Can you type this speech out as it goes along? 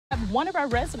Have one of our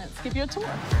residents give you a tour.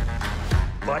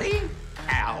 Buddy?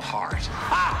 Al Hart.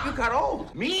 Ah, you got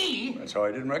old. Me? That's how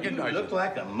I didn't recognize You look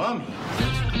like a mummy.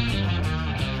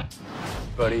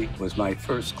 Buddy was my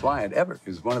first client ever.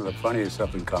 He was one of the funniest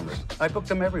up-and-comers. I booked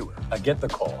him everywhere. I get the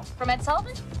call. From Ed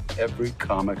Sullivan? Every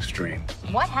comic stream.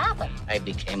 What happened? I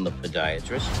became a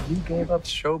podiatrist. You gave up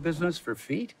show business for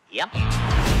feet? Yep.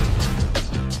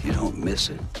 You don't miss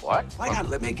it. What? Why not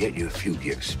let me get you a few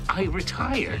gifts? I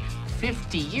retired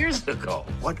 50 years ago.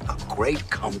 What a great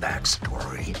comeback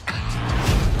story.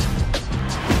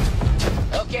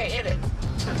 Okay, hit it.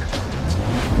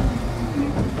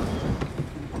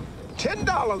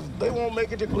 $10, they won't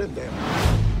make it to Glendale.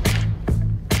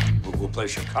 We'll play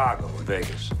Chicago and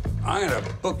Vegas. I'm gonna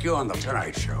book you on the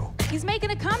Tonight Show. He's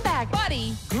making a comeback.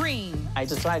 Buddy Green. I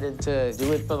decided to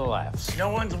do it for the laughs. No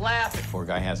one's laughing. Poor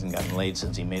guy hasn't gotten laid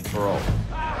since he made parole.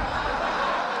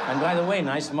 And by the way,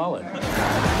 nice mullet. Do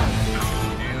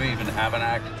you even have an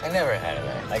act? I never had an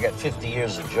act. I got 50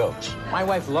 years of jokes. My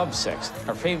wife loved sex.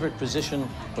 Her favorite position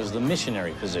was the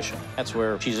missionary position. That's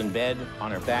where she's in bed,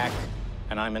 on her back,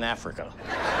 and I'm in Africa.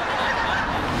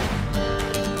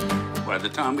 By the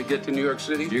time we get to New York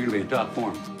City, you're gonna be in top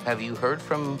form. Have you heard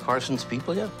from Carson's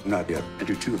people yet? Not yet. And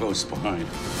you're 2 hosts behind.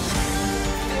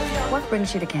 What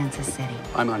brings you to Kansas City?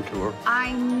 I'm on tour.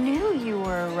 I knew you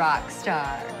were a rock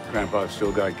star. Grandpa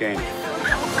still got game.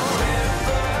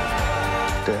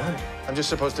 Dad, I'm just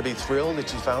supposed to be thrilled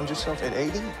that you found yourself at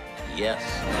 80? Yes.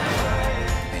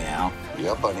 Hey, Al.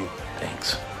 Yeah, buddy.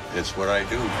 Thanks. It's what I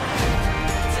do.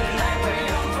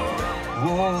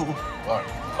 Whoa. What?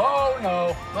 Oh,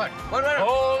 no. What?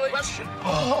 Holy shit.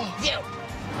 Oh, yeah.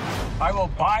 I will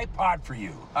buy pot for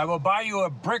you. I will buy you a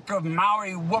brick of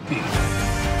Maui whoopee.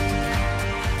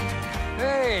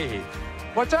 Hey,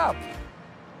 what's up?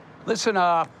 Listen,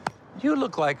 you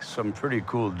look like some pretty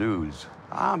cool dudes.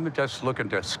 I'm just looking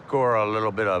to score a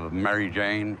little bit of Mary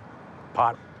Jane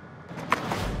pot.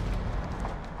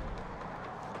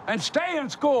 And stay in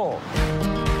school.